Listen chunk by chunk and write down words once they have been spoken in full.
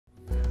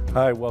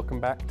Hi, welcome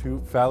back to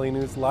Valley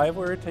News Live.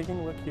 We're taking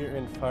a look here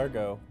in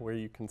Fargo, where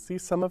you can see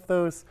some of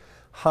those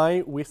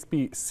high,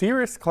 wispy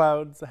cirrus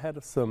clouds ahead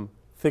of some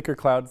thicker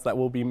clouds that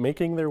will be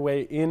making their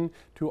way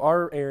into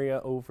our area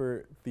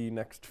over the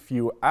next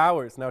few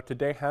hours. Now,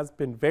 today has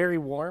been very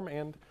warm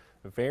and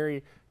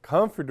very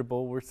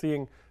comfortable. We're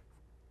seeing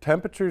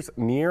temperatures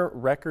near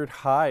record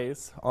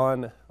highs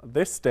on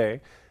this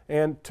day,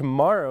 and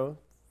tomorrow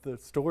the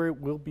story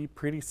will be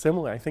pretty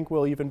similar. I think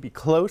we'll even be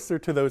closer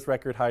to those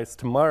record highs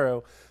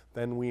tomorrow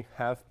than we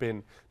have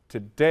been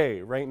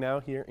today. Right now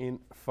here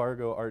in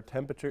Fargo, our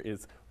temperature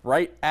is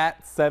right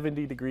at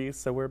 70 degrees,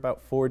 so we're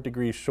about 4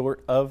 degrees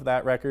short of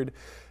that record.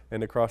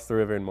 And across the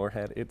river in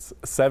Moorhead, it's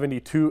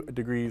 72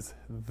 degrees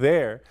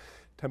there.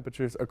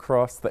 Temperatures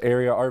across the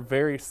area are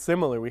very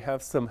similar. We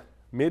have some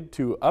mid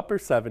to upper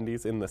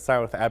 70s in the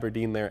south,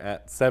 Aberdeen there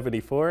at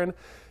 74, and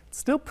it's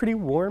still pretty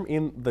warm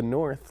in the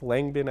north.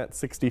 Langdon at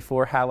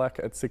 64, Hallock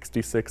at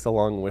 66,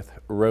 along with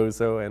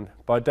Roseau, and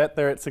Baudette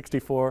there at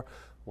 64,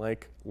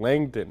 like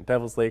Langdon.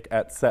 Devil's Lake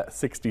at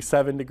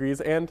 67 degrees,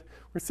 and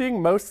we're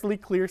seeing mostly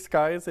clear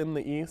skies in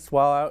the east,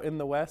 while out in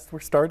the west we're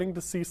starting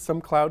to see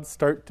some clouds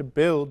start to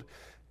build.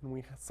 And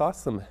we saw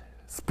some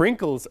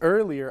sprinkles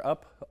earlier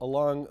up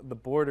along the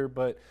border,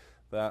 but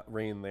that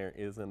rain there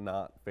is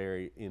not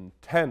very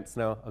intense.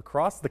 Now,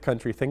 across the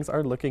country, things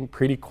are looking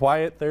pretty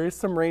quiet. There is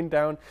some rain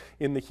down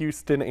in the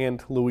Houston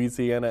and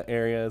Louisiana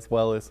area, as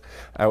well as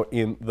out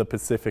in the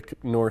Pacific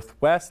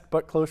Northwest.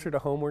 But closer to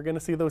home, we're going to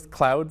see those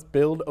clouds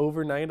build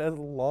overnight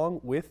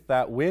along with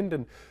that wind.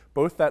 And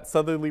both that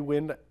southerly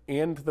wind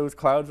and those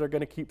clouds are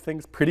going to keep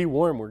things pretty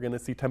warm. We're going to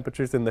see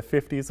temperatures in the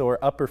 50s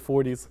or upper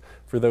 40s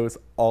for those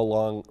all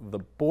along the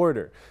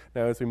border.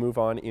 Now, as we move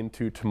on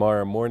into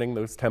tomorrow morning,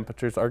 those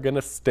temperatures are going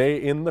to stay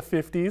in the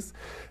 50s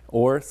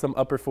or some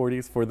upper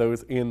 40s for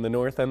those in the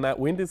north. And that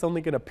wind is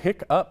only going to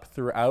pick up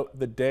throughout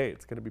the day.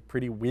 It's going to be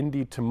pretty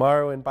windy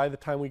tomorrow. And by the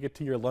time we get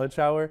to your lunch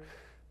hour,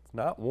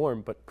 not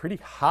warm, but pretty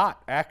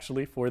hot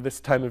actually for this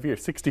time of year.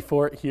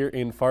 64 here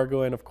in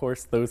Fargo, and of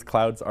course those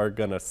clouds are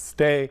gonna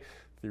stay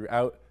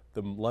throughout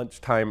the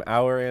lunchtime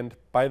hour, and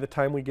by the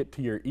time we get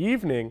to your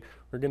evening,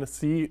 we're gonna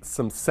see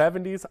some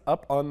 70s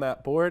up on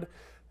that board,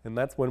 and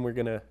that's when we're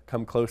gonna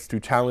come close to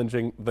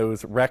challenging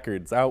those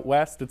records. Out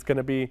west, it's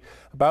gonna be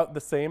about the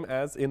same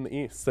as in the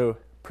east, so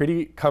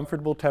pretty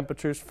comfortable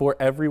temperatures for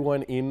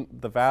everyone in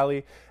the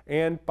valley,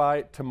 and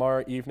by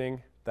tomorrow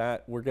evening,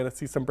 that we're going to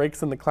see some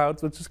breaks in the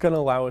clouds, which is going to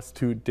allow us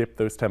to dip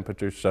those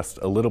temperatures just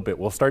a little bit.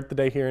 We'll start the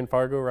day here in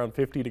Fargo around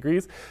 50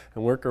 degrees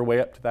and work our way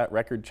up to that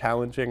record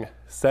challenging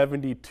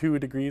 72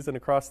 degrees, and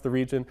across the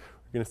region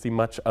we're going to see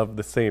much of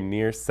the same,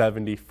 near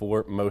 70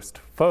 for most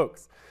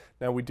folks.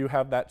 Now, we do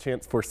have that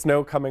chance for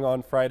snow coming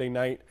on Friday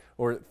night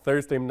or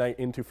Thursday night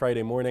into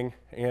Friday morning,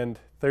 and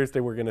Thursday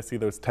we're going to see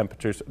those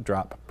temperatures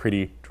drop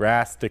pretty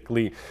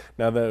drastically.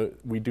 Now,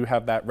 we do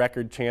have that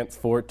record chance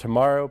for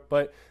tomorrow,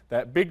 but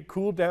that big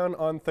cool down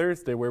on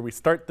Thursday where we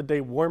start the day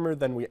warmer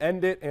than we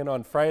end it, and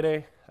on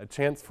Friday a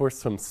chance for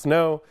some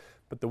snow,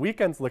 but the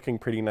weekend's looking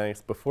pretty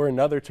nice before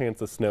another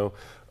chance of snow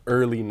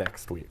early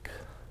next week.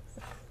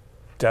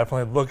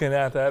 Definitely looking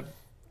at that.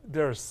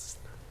 There's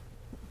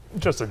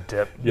just a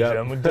dip, yep.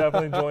 Jim. We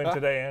definitely join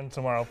today and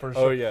tomorrow for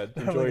sure. Oh yeah,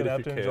 enjoy it if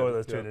you can. Enjoy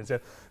those 2 days. Yeah.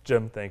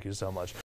 Jim, thank you so much.